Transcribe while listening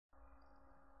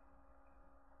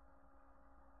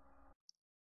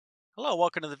Hello,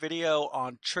 welcome to the video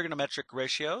on trigonometric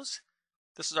ratios.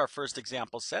 This is our first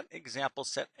example set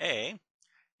A.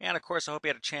 And of course, I hope you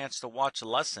had a chance to watch the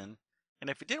lesson. And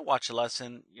if you did watch the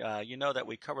lesson, you know that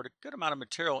we covered a good amount of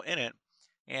material in it.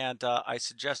 And I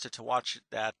suggested to watch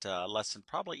that lesson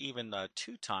probably even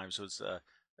 2 times was a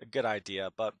good idea.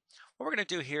 But what we're going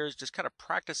to do here is just kind of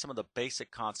practice some of the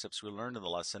basic concepts we learned in the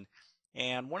lesson.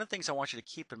 And one of the things I want you to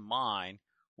keep in mind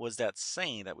was that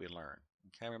saying that we learned.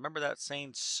 Okay, remember that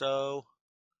saying, so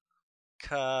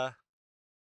ka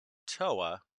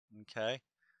toa, okay?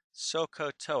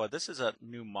 SOHCAHTOA. This is a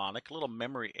mnemonic, a little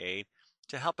memory aid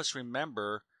to help us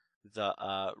remember the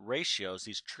ratios,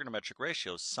 these trigonometric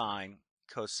ratios, sine,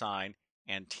 cosine,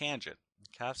 and tangent.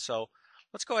 Okay, so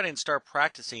let's go ahead and start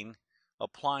practicing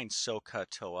applying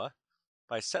SOHCAHTOA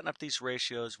by setting up these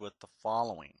ratios with the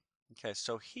following. Okay,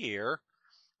 so here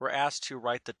we're asked to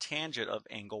write the tangent of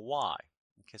angle y.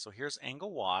 Okay, so here's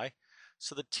angle y.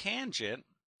 So the tangent,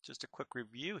 just a quick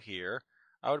review here,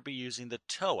 I would be using the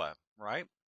TOA, right?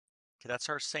 Okay, that's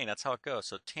our saying, that's how it goes.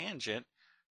 So tangent,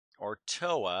 or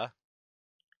TOA,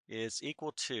 is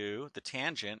equal to, the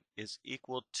tangent is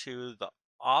equal to the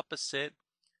opposite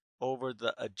over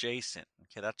the adjacent.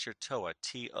 Okay, that's your TOA,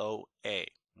 T-O-A,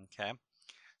 okay?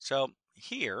 So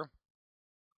here,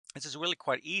 this is really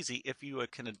quite easy if you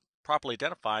can properly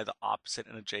identify the opposite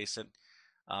and adjacent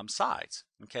sides.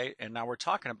 Okay, and now we're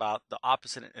talking about the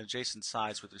opposite and adjacent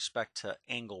sides with respect to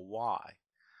angle y.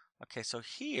 Okay, so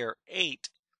here 8,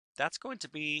 that's going to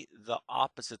be the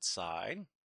opposite side,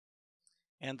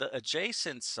 and the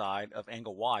adjacent side of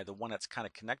angle y, the one that's kind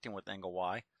of connecting with angle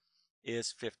y,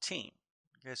 is 15.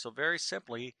 Okay, so very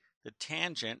simply, the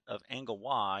tangent of angle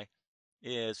y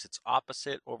is its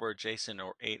opposite over adjacent,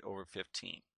 or 8 over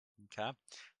 15. Okay,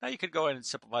 now you could go ahead and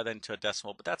simplify that into a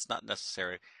decimal, but that's not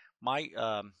necessary. My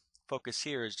focus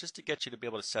here is just to get you to be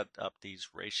able to set up these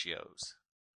ratios.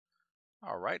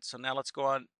 All right, so now let's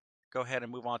go ahead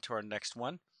and move on to our next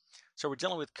one. So we're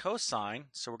dealing with cosine,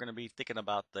 so we're going to be thinking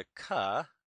about the ca.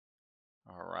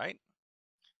 All right,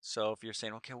 so if you're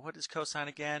saying, okay, what is cosine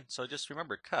again? So just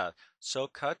remember ca. So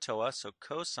SOHCAHTOA, so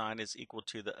cosine is equal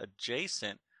to the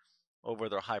adjacent over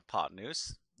the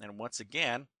hypotenuse. And once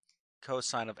again,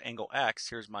 cosine of angle x,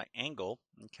 here's my angle,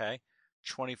 okay?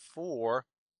 24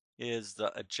 is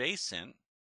the adjacent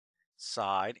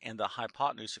side, and the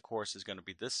hypotenuse, of course, is going to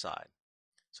be this side.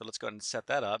 So let's go ahead and set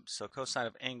that up. So cosine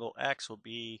of angle x will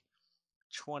be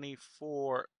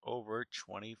 24 over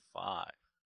 25.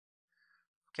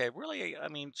 Okay, really, I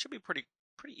mean, it should be pretty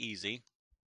easy,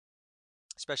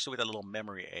 especially with a little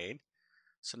memory aid.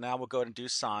 So now we'll go ahead and do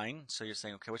sine. So you're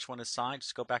saying, okay, which one is sine?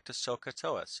 Just go back to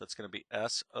SOHCAHTOA. So it's going to be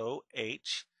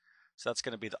S-O-H. So that's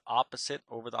going to be the opposite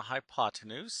over the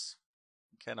hypotenuse.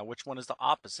 Okay, now which one is the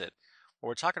opposite? Well,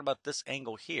 we're talking about this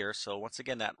angle here. So once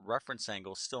again, that reference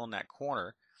angle is still in that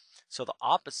corner. So the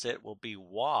opposite will be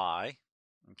y.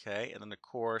 Okay, and then of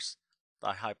course, the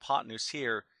hypotenuse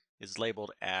here is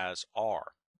labeled as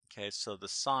r. Okay, so the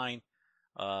sine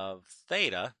of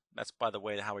theta, that's by the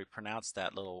way how we pronounce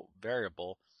that little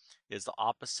variable, is the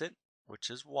opposite,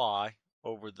 which is y,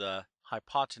 over the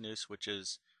hypotenuse, which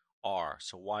is r.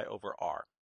 So y over r.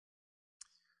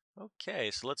 Okay,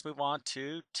 so let's move on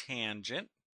to tangent.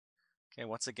 Okay,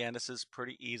 once again, this is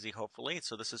pretty easy, hopefully.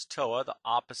 So this is TOA, the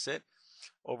opposite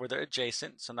over the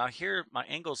adjacent. So now here, my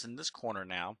angle's in this corner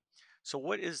now. So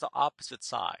what is the opposite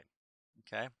side?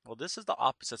 Okay, well, this is the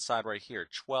opposite side right here.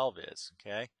 12 is,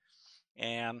 okay?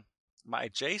 And my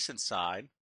adjacent side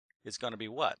is going to be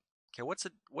what? Okay,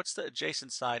 what's the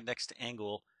adjacent side next to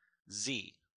angle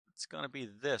Z? It's going to be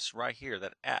this right here,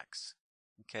 that X.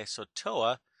 Okay, so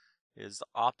TOA is the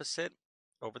opposite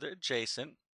over the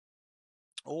adjacent,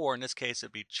 or in this case,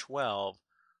 it'd be 12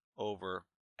 over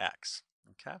X.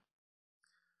 Okay.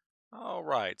 All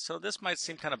right, so this might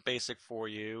seem kind of basic for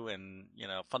you and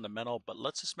fundamental, but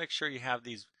let's just make sure you have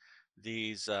these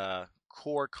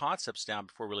core concepts down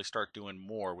before we really start doing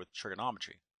more with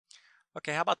trigonometry.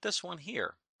 Okay, how about this one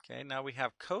here? Okay, now we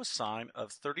have cosine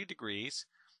of 30 degrees.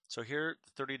 So here,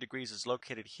 30 degrees is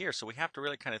located here. So we have to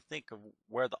really kind of think of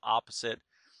where the opposite,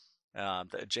 the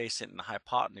adjacent, and the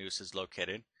hypotenuse is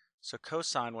located. So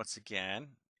cosine, once again,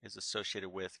 is associated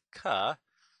with ca.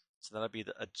 So that'll be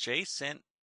the adjacent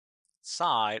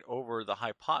side over the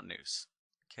hypotenuse.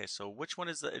 Okay, so which one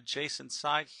is the adjacent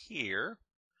side here?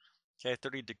 Okay,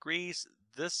 30 degrees.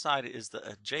 This side is the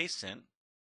adjacent,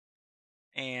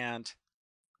 and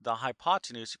the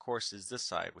hypotenuse, of course, is this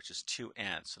side, which is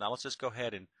 2n. So now let's just go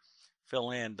ahead and fill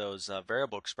in those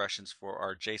variable expressions for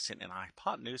our adjacent and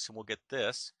hypotenuse, and we'll get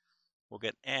this. We'll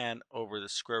get n over the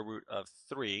square root of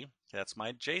 3. Okay, that's my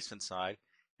adjacent side,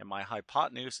 and my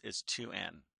hypotenuse is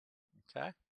 2n.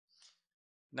 Okay.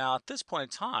 Now at this point in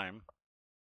time,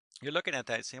 you're looking at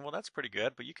that and saying, well, that's pretty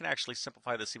good, but you can actually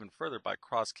simplify this even further by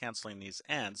cross-canceling these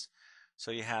ends.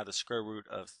 So you have the square root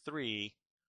of 3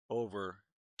 over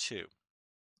 2.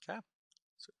 Okay,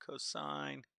 so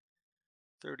cosine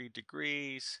 30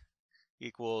 degrees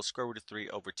equals square root of 3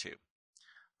 over 2.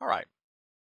 All right.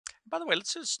 By the way,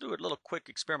 let's just do a little quick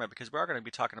experiment because we are going to be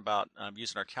talking about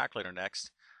using our calculator next.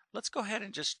 Let's go ahead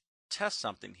and just test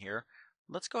something here.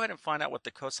 Let's go ahead and find out what the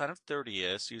cosine of 30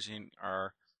 is using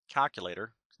our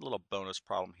calculator. A little bonus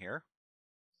problem here.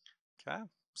 Okay,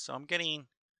 so I'm getting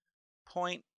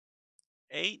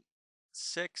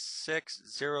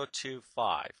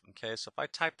 0.866025. Okay, so if I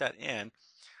type that in,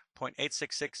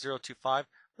 0.866025,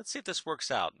 let's see if this works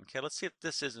out. Okay, let's see if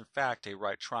this is in fact a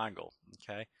right triangle.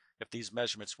 Okay, if these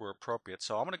measurements were appropriate.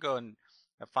 So I'm going to go and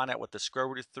find out what the square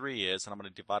root of 3 is, and I'm going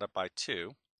to divide it by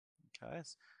 2. Okay,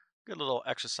 it's a good little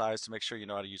exercise to make sure you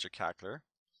know how to use your calculator.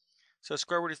 So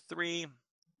square root of 3,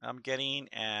 I'm getting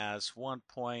as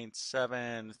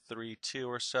 1.732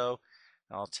 or so.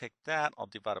 And I'll take that, I'll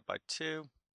divide it by 2.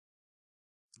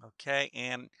 Okay,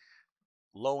 and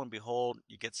lo and behold,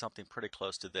 you get something pretty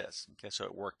close to this. Okay, so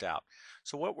it worked out.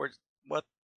 So what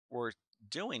we're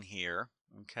doing here,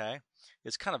 okay,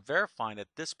 is kind of verifying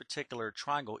that this particular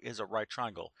triangle is a right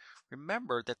triangle.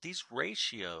 Remember that these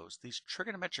ratios, these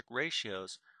trigonometric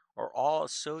ratios, are all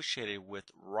associated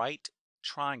with right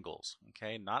triangles.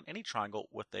 Okay, not any triangle,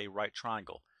 with a right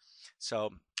triangle. So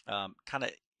kind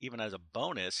of even as a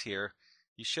bonus here,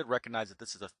 you should recognize that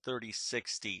this is a 30,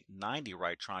 60, 90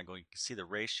 right triangle. You can see the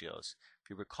ratios. If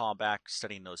you recall back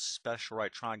studying those special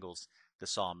right triangles,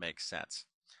 this all makes sense.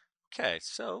 Okay,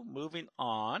 so moving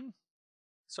on.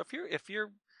 So if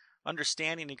you're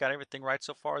understanding you got everything right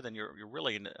so far, then you're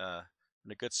really in a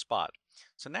good spot.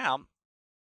 So now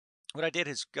what I did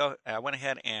is I went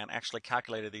ahead and actually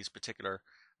calculated these particular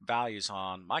values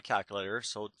on my calculator.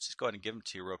 So let's just go ahead and give them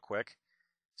to you real quick.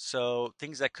 So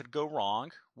things that could go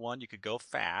wrong: 1, you could go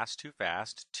fast, too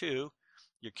fast. 2,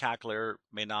 your calculator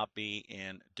may not be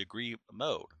in degree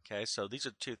mode. Okay, so these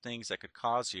are 2 things that could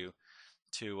cause you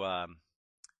to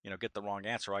get the wrong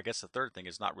answer. I guess the third thing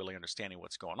is not really understanding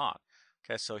what's going on.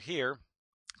 Okay, so here,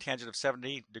 tangent of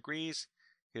 70 degrees.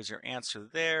 Here's your answer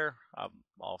there.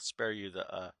 I'll spare you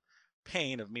the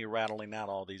pain of me rattling out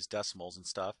all these decimals and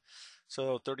stuff.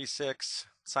 So 36,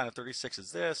 sine of 36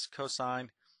 is this,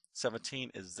 cosine 17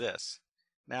 is this.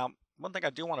 Now, one thing I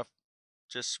do want to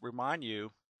just remind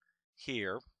you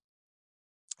here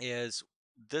is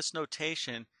this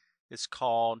notation is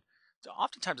called,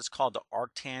 oftentimes it's called the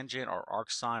arctangent or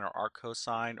arcsine or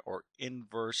arccosine or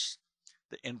inverse,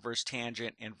 the inverse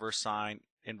tangent, inverse sine,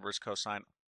 inverse cosine.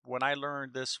 When I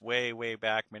learned this way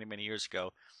back many years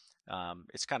ago,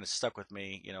 it's kind of stuck with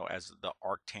me, as the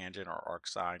arctangent or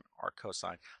arcsine,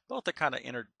 arccosine. Both are kind of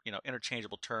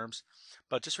interchangeable terms,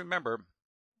 but just remember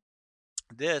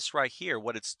this right here.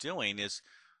 What it's doing is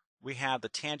we have the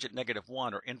tangent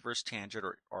 -1 or inverse tangent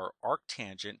or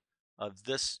arctangent of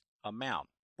this amount.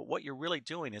 But what you're really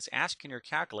doing is asking your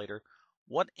calculator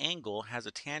what angle has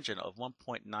a tangent of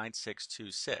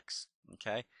 1.9626.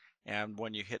 Okay, and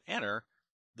when you hit enter,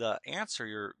 the answer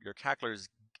your calculator is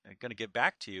going to give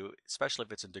back to you, especially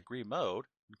if it's in degree mode,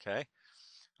 okay,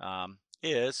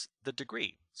 is the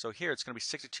degree. So here it's going to be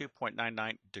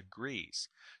 62.99 degrees.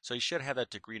 So you should have that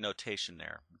degree notation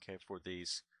there, okay, for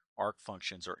these arc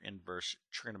functions or inverse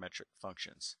trigonometric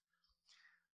functions.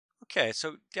 Okay,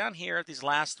 so down here, these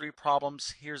last 3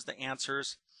 problems, here's the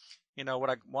answers. What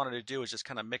I wanted to do is just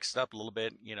kind of mix it up a little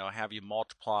bit, have you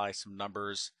multiply some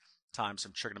numbers times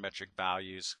some trigonometric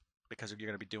values, because you're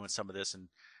going to be doing some of this in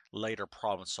later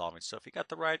problem solving. So if you got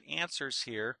the right answers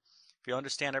here, if you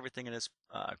understand everything in this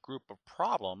group of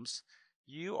problems,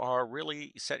 you are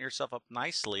really setting yourself up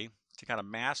nicely to kind of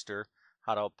master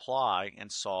how to apply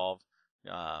and solve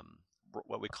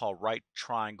what we call right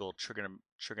triangle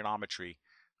trigonometry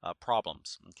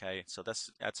problems. Okay, so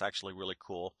that's actually really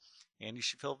cool, and you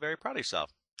should feel very proud of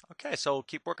yourself. Okay, so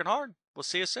keep working hard. We'll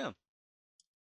see you soon.